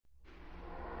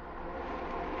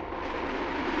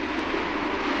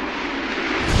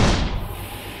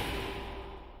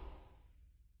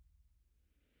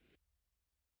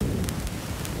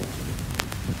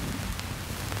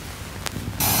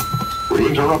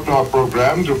interrupt our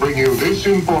program to bring you this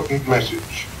important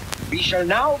message. We shall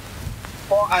now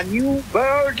for a new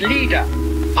world leader.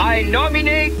 I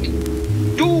nominate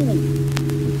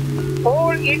Doom. All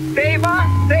in favor,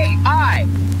 say aye.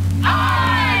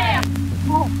 Aye!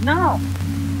 Oh, no.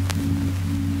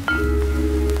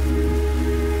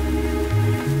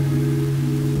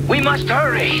 We must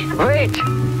hurry. Wait!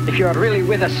 If you are really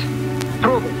with us,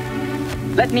 prove it.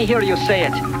 Let me hear you say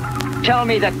it. Tell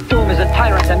me that Doom is a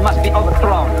tyrant and must be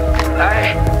overthrown.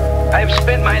 I've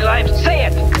spent my life... Say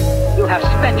it! You have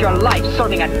spent your life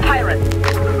serving a tyrant.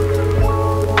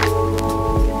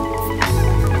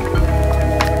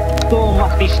 Doom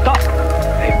must be stopped.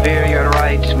 I fear you're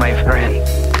right, my friend.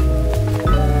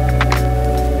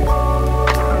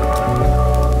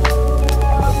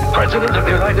 President of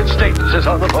the United States is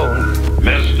on the phone.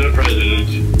 Mr. President,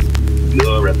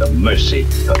 you're at the mercy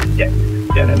of the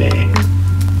enemy.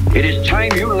 It is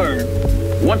time you learn,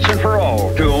 once and for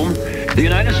all, Doom, the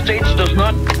United States does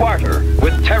not barter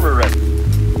with terrorists.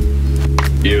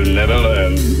 You'll never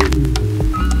learn.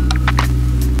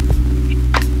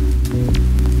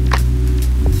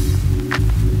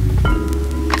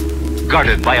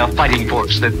 Guarded by a fighting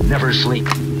force that never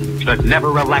sleeps, that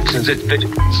never relaxes its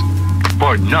vigilance,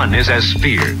 for none is as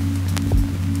feared.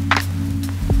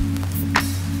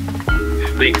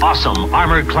 The awesome,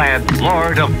 armor-clad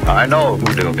Lord of... I know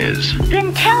who Doom is.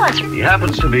 Then tell us. He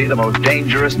happens to be the most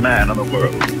dangerous man in the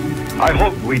world. I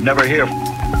hope we never hear from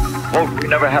him. Hope we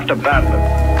never have to battle him.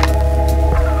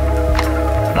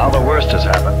 Now the worst has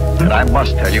happened, and I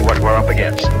must tell you what we're up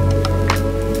against.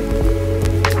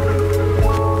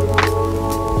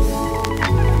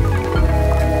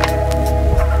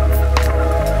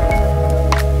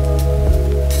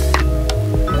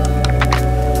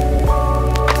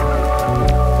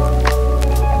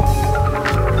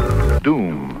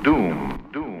 Doom, doom,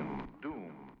 doom, doom.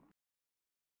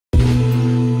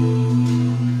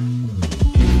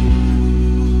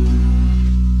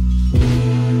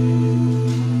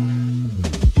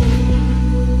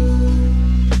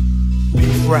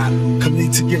 Beef rap could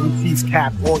lead to getting teeth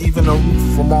capped or even a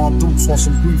roof from all dupes on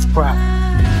some beef crap.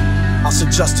 I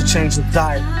suggest to change the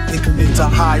diet. It can lead to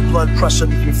high blood pressure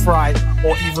if you're fried,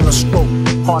 or even a stroke,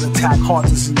 heart attack, heart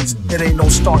disease. It ain't no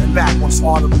starting back once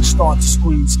arteries start to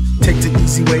squeeze. Take the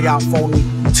easy way out, phony.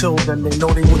 Until then, they know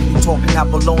they wouldn't be talking that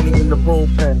baloney in the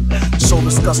bullpen. So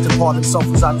disgusted, part itself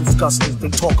as I discuss this. They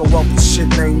talk a wealthy shit,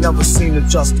 they ain't never seen a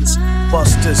justice.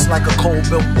 Bust this like a cold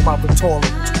milk from out the toilet.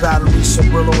 2 batteries, some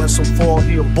Brillo, and some foil,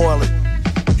 he'll boil it.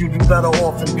 You'd be better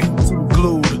off in PT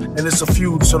glued. And it's a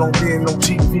feud, so don't be in no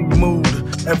TV mood.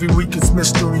 Every week it's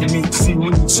mystery meat,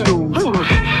 seaweed stew.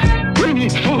 We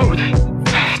need food.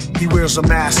 He wears a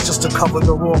mask just to cover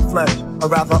the raw flesh. A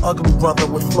rather ugly brother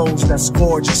with flows that's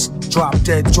gorgeous. Drop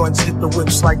dead joints hit the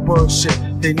whips like bird shit.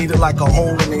 They need it like a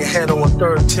hole in their head or a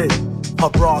third tit. A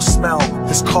raw smell,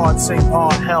 his cards say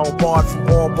all hell. Barred from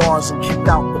all bars and kicked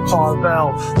out the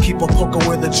carvel. Keep a hooker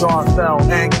where the jar fell.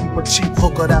 And keep a cheap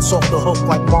hooker that's off the hook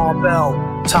like Marvel.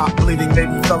 Top bleeding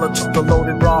baby fella took the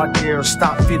loaded rod here.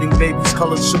 Stop feeding babies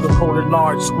colored sugar-coated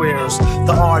large squares.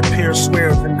 The hard peer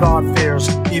swears and God fears.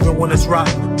 Even when it's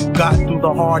rotten, gotten through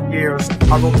the hard years.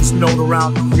 I wrote this note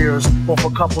around the years, off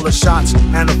a couple of shots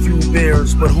and a few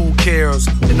beers. But who cares?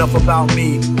 Enough about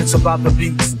me, it's about the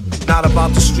beats. Not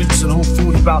about the streets and who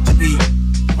food he about to eat.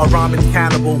 A rhyming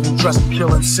cannibal who dressed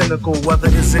kill and cynical. Whether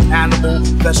it's an animal,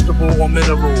 vegetable, or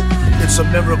mineral. It's a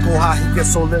miracle how he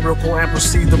gets so lyrical and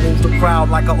proceed to move the crowd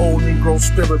like an old Negro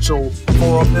spiritual.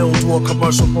 For a bill, do a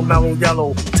commercial for Mellow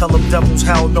Yellow. Tell them devils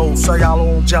hell no, say y'all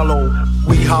own jello.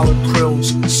 We hollowed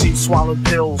krills, she swallowed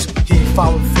pills. He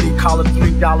followed free, collared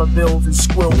 $3 bills and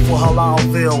squilled for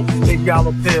Halalville. Hit y'all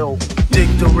a pill, dig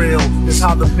the real. It's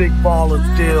how the big ballers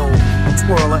deal.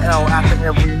 Twirl a L after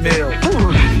every meal.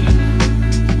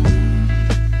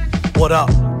 What up?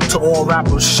 To all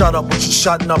rappers, shut up, but you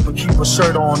shutting up and keep a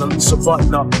shirt on, at least a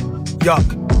button up.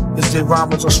 Yuck. Is their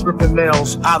rhymers are stripping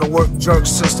males. Out of work jerks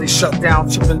since they shut down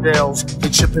Chippendales. They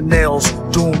chipping nails,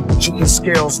 Doom, chicken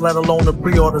scales. Let alone the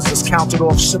pre-orders that's counted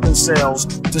off shipping sales.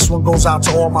 This one goes out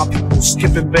to all my people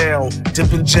skipping bail.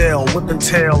 Dip in jail, whipping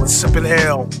tail and sipping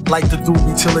ale. Like the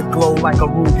doobie till it glow like a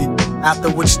ruby. After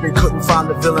which they couldn't find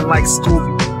the villain like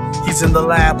Scooby. He's in the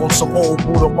lab on some old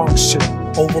Buddha monk shit.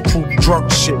 Overproof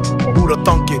drunk shit, who'da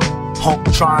thunk it?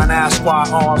 Hunk try and ask why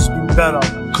ours be better.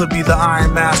 Could be the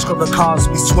iron mask or the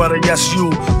Cosby sweater. Yes, you,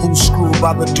 who's screwed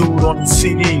by the dude on the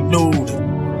CD nude.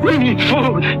 We need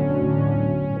food.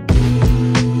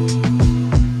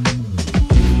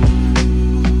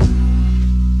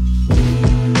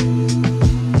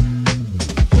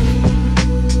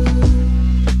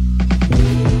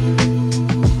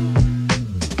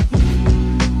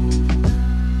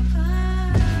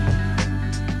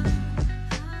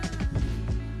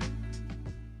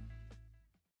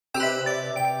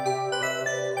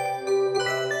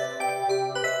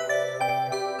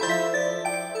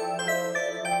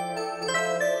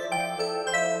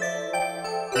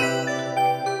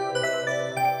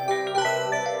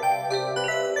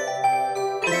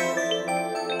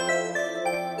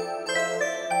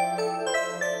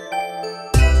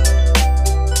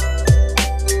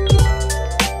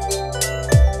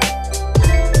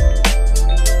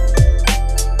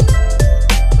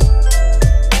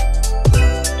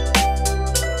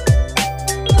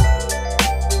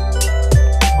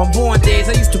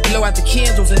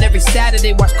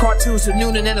 cartoons at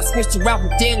noon and then I switched around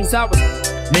with Daniels. I was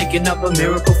making up a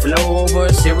miracle flow over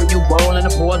a cereal bowl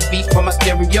and a board beat from my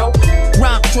stereo.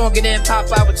 Rhyme stronger than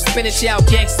Popeye with the spinach out.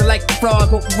 Gangster like the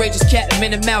frog, or courageous cat and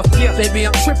Minute Mouse. Yeah, baby,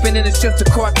 I'm tripping and it's just a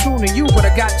cartoon of you. But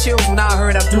I got chills when I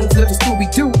heard Abdul flip the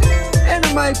Scooby-Doo. And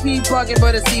I might be bugging,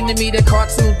 but it seemed to me that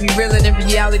cartoons be realer than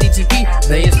reality TV.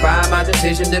 They inspire my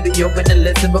decision to be open and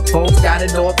listen, but folks got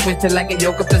it all twisted like a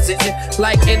yoga position.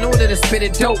 Like in order to spit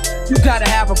it dope, you gotta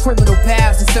have a criminal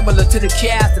past and similar to the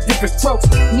cast of different strokes.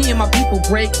 Me and my people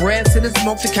break bread, sit and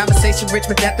smoke. The conversation rich,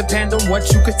 but that depends on what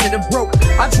you consider broke.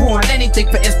 I draw on anything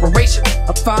for inspiration.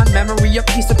 A fond memory, a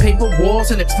piece of paper,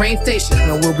 walls, and a train station.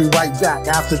 And we'll be right back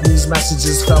after these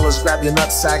messages. Fellas, grab your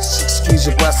nutsacks, chicks, squeeze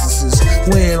your breasts.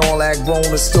 We ain't all that grown,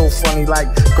 it's still funny, like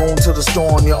going to the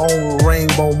store on your own with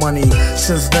rainbow money.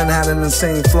 Since then had an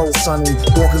insane flow, sonny.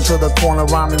 Walking to the corner,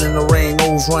 rhyming in the rain,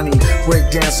 nose runny. Break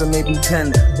dancing, maybe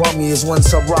 10. Bummy is when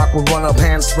Sub Rock would run up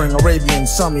handspring, Arabian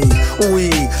summy. Ooh,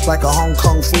 like a Hong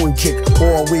Kong Fooey kick,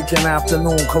 or a weekend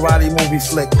afternoon karate movie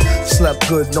flick. Slept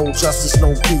good, no justice,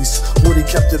 no peace. Woody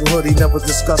kept it hood, he never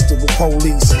discussed it with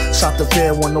police. Shot the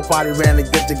fair when nobody ran to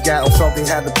get the gat, or felt they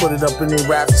had to put it up in their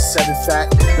raps to set it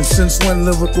fat. And since when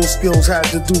lyrical skills had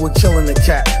to do with killing a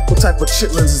cat? What type of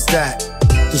chitlins is that?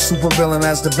 The supervillain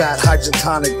as the bat,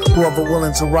 hydrotonic. Whoever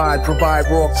willing to ride, provide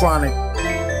raw chronic.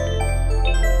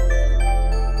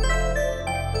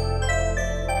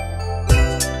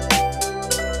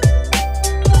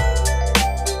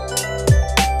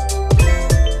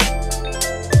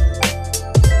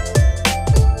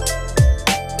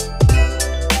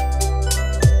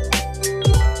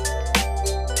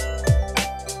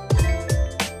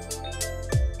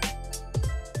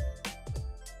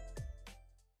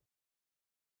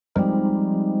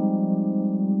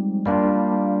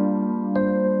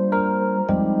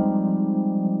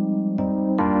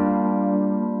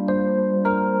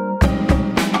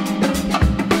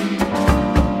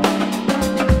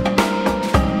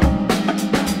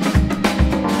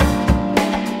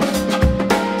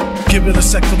 Give it a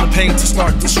sec for the pain to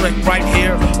start this wreck right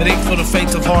here. It ain't for the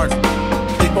faint of heart.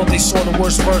 They thought they saw the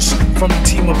worst verse from the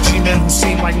team of G-men who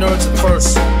seemed like nerds at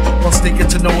first. Once they get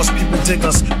to know us, people dig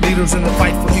us. Leaders in the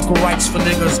fight for equal rights for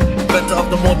niggas. Better of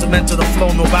the more demented the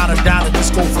flow, no matter doubt it.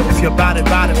 Just go for it if you're about it,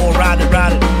 or ride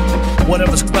it.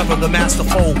 Whatever's clever, the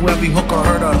masterful, whoever hook or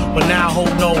hurt her. But now,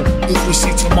 hold no. If we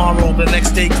see tomorrow, the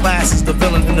next day class is the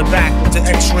villain in the back with the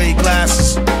x-ray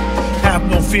glasses. Have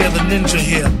no fear, the ninja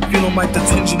here. Feeling like the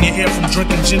tinge in your ear from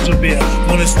drinking ginger beer.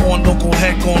 When it's on, don't go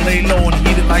head, gon' lay low and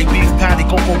eat it like beef patty,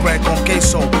 cocoa bread, con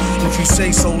queso. If you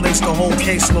say so, lace the whole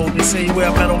caseload. They say you wear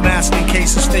a metal mask in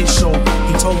case his face show.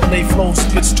 He told them they flow,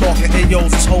 spits talking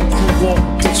AOs. His whole crew walk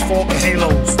with pitchfork and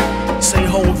halos. Say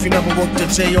ho if you never worked at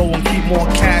J.O. and keep more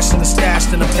cash in the stash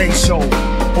than a pay show.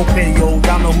 Okay, yo,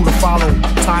 y'all know who to follow.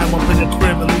 Tie him up in the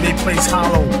crib and leave they place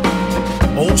hollow.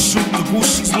 Oh shoot, the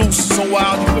goose she's loose, so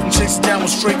wild you couldn't chase it down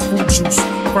with straight fruit juice.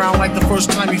 Crown like the first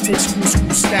time he takes screw,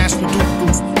 stash the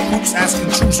deuce. Groups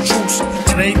asking truce.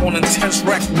 Today on Intense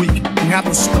Rec Week, we have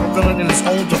the supervillain in his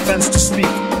own defense to speak.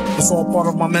 It's all part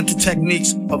of my mental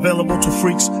techniques, available to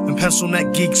freaks and pencil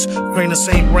neck geeks. Train the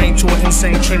same brain to an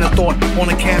insane train of thought. On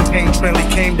a campaign trail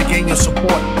he came to gain your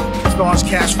support. Stars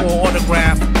cash for an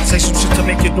autograph. Say some shit to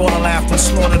make your daughter laugh and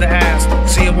slaughter the ass.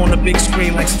 See him on the big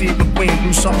screen like Steve McQueen.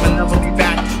 Do something and never be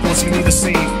back once he leave the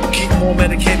scene. Keep more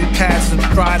medicated pads than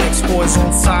try to explore his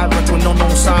own side record with no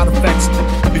known side effects.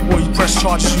 Before you press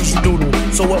charges, use your doodle.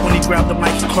 So what when he grabbed the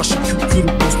mic, he crushed your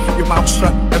cuticles. Your mouth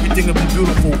shut, everything will be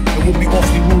beautiful. It will be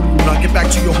awfully rude to you. Now get back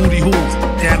to your hootie hoos.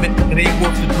 Damn it ain't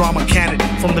worth the drama, can it?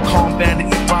 From the calm bandit,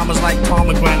 eat rhymes like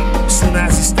pomegranate. As soon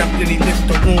as he stepped in, he lit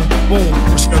the room. Boom,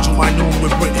 reschedule my noon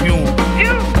with Brit Hume.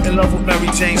 In love with Mary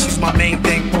Jane, she's my main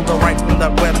thing. Pulled her right from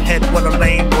that web head with a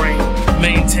lame brain.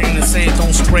 Maintain and say it,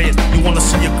 don't stray it. You wanna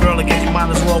see your girl again, you might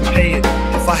as well pay it.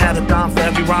 If I had a dime for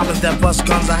every rhymer that bust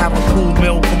guns, I have a cool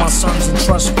mill for my sons and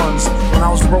trust funds. When I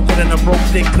was broker than a broke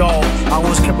big dog, I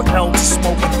always kept an L to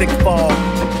smoke a thick fog.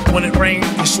 When it rained,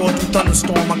 it sure through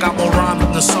thunderstorm. I got more rhymes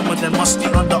in the summer than musty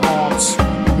underarms.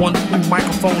 1-2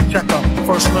 microphone checker.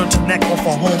 First learned to neck off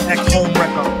a home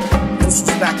wrecker. This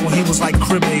was back when he was like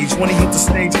crib age. When he hit the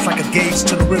stage, it's like a gauge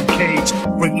to the rib cage.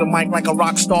 Break the mic like a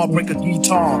rock star, break a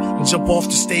guitar, and jump off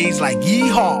the stage like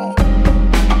yeehaw.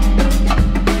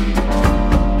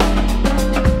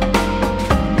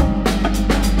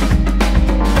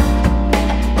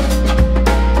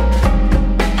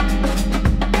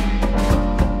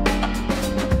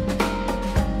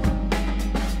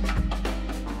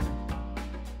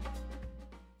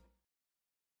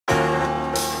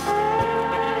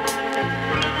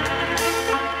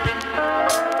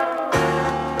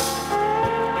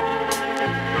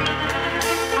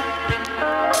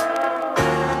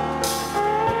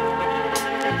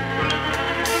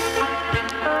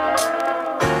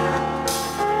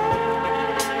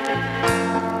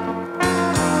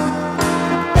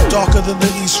 Darker than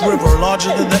the East River,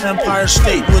 larger than the Empire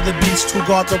State, where the beast who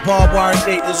guard the barbed wire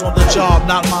gate is on the job,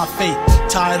 not my fate.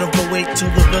 Tired of the wait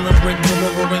till the villain brings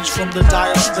deliverance from the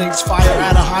dire straits, fire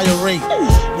at a higher rate.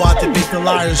 Why debate the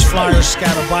liars, flyers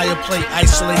scatter by a plate,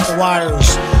 isolate the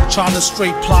wires. Trying to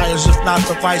straight pliers, if not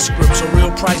the vice grips. A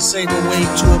real price saver way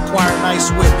to acquire nice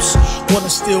whips. Wanna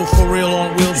steal for real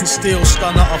on wheels and steel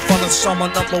stunner. A fun of summer,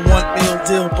 #1 meal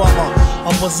deal bummer.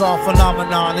 A bizarre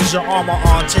phenomenon, is your armor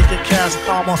on? Take it cash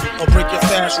palmer or break it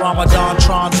fast. Ramadan,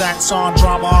 transacts on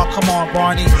drama. Oh, come on,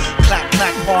 Barney. Clack,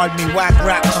 clack, pardon me. Whack,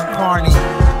 rap, Carney.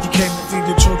 He came to feed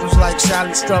the children's like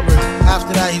Sally Stubborn.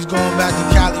 After that, he's going back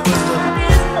to Cali with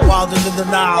them. Wilder than the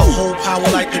Nile, hold power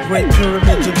like the Great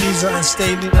Pyramids of Giza, and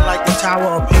stay leaning like the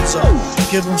Tower of Pisa.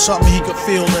 Give him something he could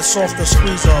feel, that's softer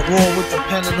squeezer. Roar with the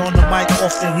pen and on the mic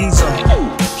off the heezer.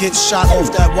 Get shot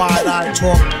off that wide-eyed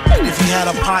talk. If he had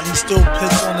a pot, he'd still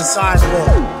piss on the sidewalk.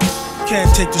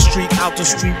 Can't take the street out the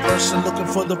street person, looking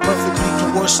for the perfect beat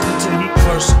to worsen into heat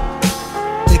person.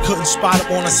 They couldn't spot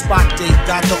him on a spot date.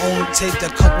 Got the only tape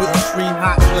that come with a free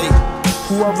hot plate.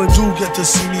 Whoever do get to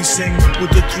see me sing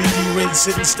with the 3D ring,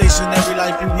 sitting stationary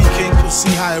like Beauty King, could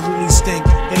see how it really stink.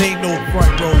 It ain't no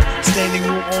front row, standing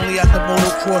room only at the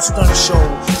motocross stunt show.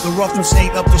 The roughest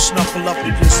ain't up to snuffle up,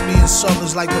 it just me and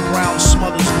Summers like the Brown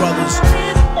Smothers Brothers.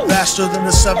 Faster than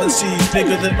the 7 seas,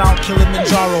 bigger than Mount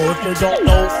Kilimanjaro. If they don't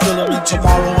know, fill them in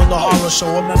tomorrow on the horror show.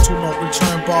 A mental note,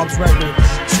 return Bob's record.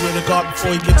 Swear to God,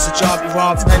 before he gets a job, he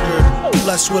robs Edgar.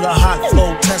 Blessed with a hot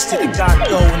flow, tested and got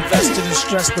dough. Invested in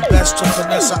stress, the best to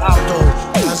finesse Aldo.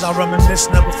 As I reminisce,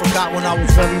 never forgot when I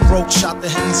was very broke. Shot the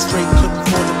Henny straight, couldn't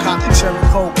afford the copy cherry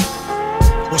coke.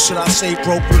 Or should I say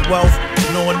broke with wealth?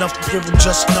 Know enough to give them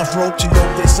just enough rope to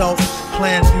yoke themselves.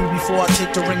 Plan B before I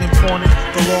take the ring and pawn it.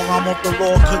 The long arm of the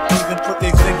law couldn't even put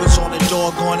their fingers on it,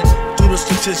 doggone it. Do the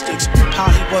statistics, how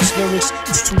he busts lyrics,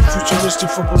 it's too futuristic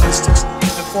for ballistics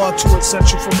and far too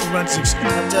essential for forensics.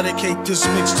 I dedicate this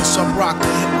mix to some rock to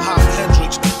hip-hop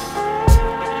Hendrix.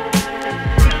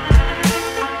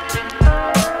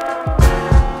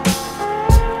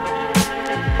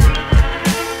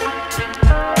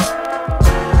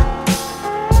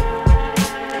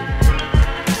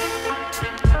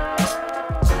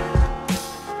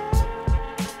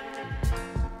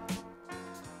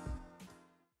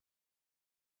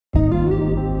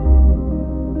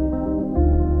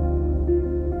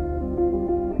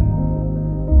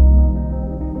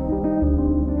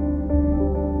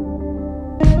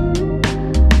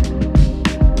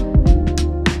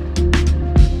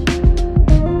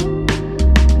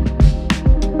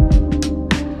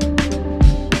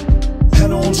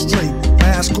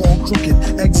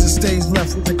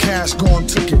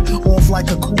 Like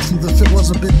a goofy, the fit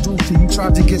was a bit doofy. He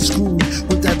tried to get screwed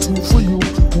with that 2 for you,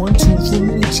 1, 2 for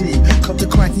me, G. Cut the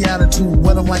cranky attitude,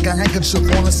 wet him like a handkerchief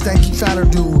on a stanky fatter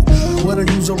dude. Whether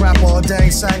you's a rapper or a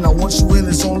dang singer, once you in,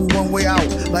 it's only one way out.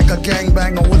 Like a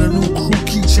gangbanger with a new crew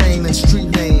keychain and street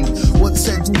name. What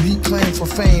said do he claim for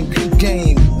fame? Big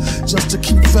game, just to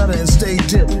keep feather and stay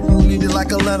dipped. You need it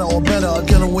like a letter or better, a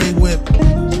getaway whip.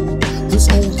 This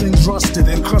old thing's rusted,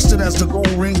 encrusted as the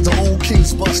gold rings, the old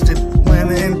king's busted. Plan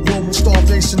to end global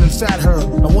starvation and fat herd.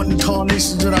 Now what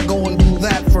incarnation did I go and do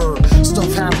that for?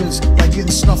 Stuff happens, like getting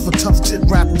snuffed for tough tit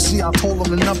rapping. See, I told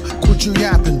him enough, quit you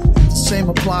yapping. The same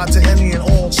applied to any and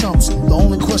all chumps. The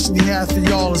only question he has for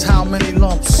y'all is how many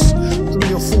lumps?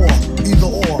 3 or 4, either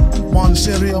or.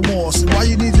 Monetary or more, so why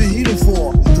you need the heater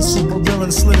for? The super villain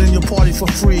slid in your party for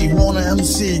free. Want an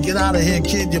MC, get out of here,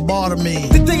 kid, you bothered me.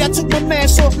 The day I took my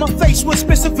mask off, my face was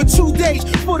missing for 2 days.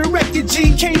 For the record,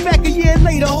 G came back a year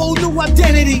later, whole new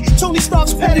identity. Tony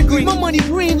Stark's pedigree, my money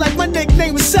green like my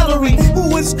nickname was Celery. Who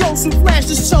was Ghost who flashed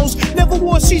his toes? Never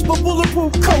wore sheets but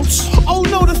bulletproof coats. Oh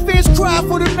no, the fans cried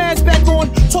for the mask back on.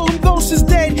 Told him Ghost is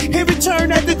dead, he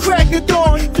returned at the crack of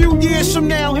dawn. Few years from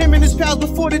now, him and his pals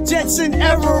before the Jetson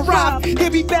era arrived. He'll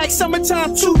be back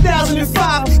summertime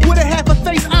 2005 with a half a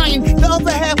face iron, the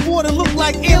other half water look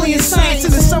like alien science.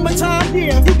 In the summertime,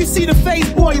 yeah, you can see the face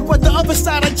boy, but the other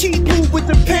side I keep blue with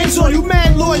the pens on you,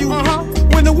 mad loyal.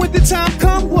 When the winter time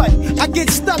come, what? I get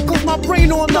stuck cause my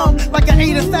brain on numb, like I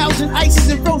ate 1,000 ices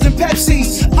and frozen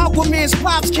Pepsis. Aquaman's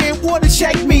pops can't water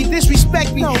check me,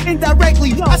 disrespect me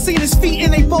indirectly. I seen his feet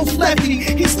and they both lefty.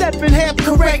 He stepped in half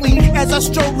correctly as I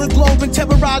stroll the globe and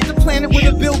terrorize the planet with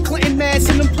a Bill Clinton mask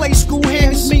and them play school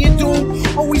hands. Me and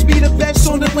Doom always be the best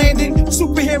on the landing.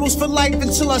 Superheroes for life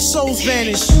until our souls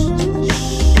vanish.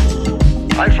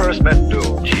 I first met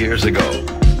Doom years ago,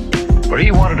 where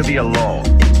he wanted to be alone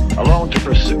to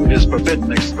pursue his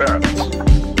forbidden experiments.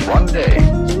 One day,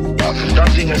 while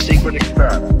conducting a secret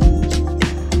experiment.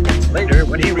 Later,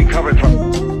 when he recovered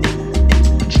from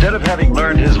Instead of having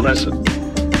learned his lesson,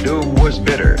 Doom was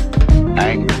bitter,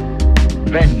 angry,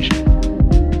 vengeful.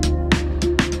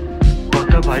 What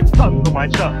have I done to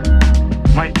myself?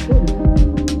 My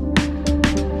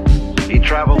He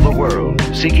traveled the world,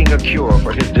 seeking a cure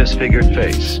for his disfigured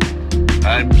face.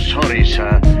 I'm sorry,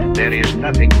 sir. There is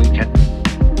nothing we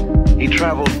can... He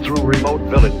traveled through remote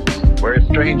villages, where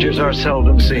strangers are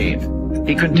seldom seen.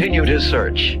 He continued his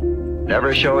search,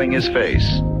 never showing his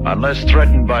face, unless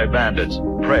threatened by bandits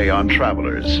who prey on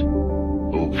travelers,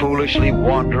 who foolishly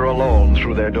wander alone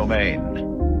through their domain.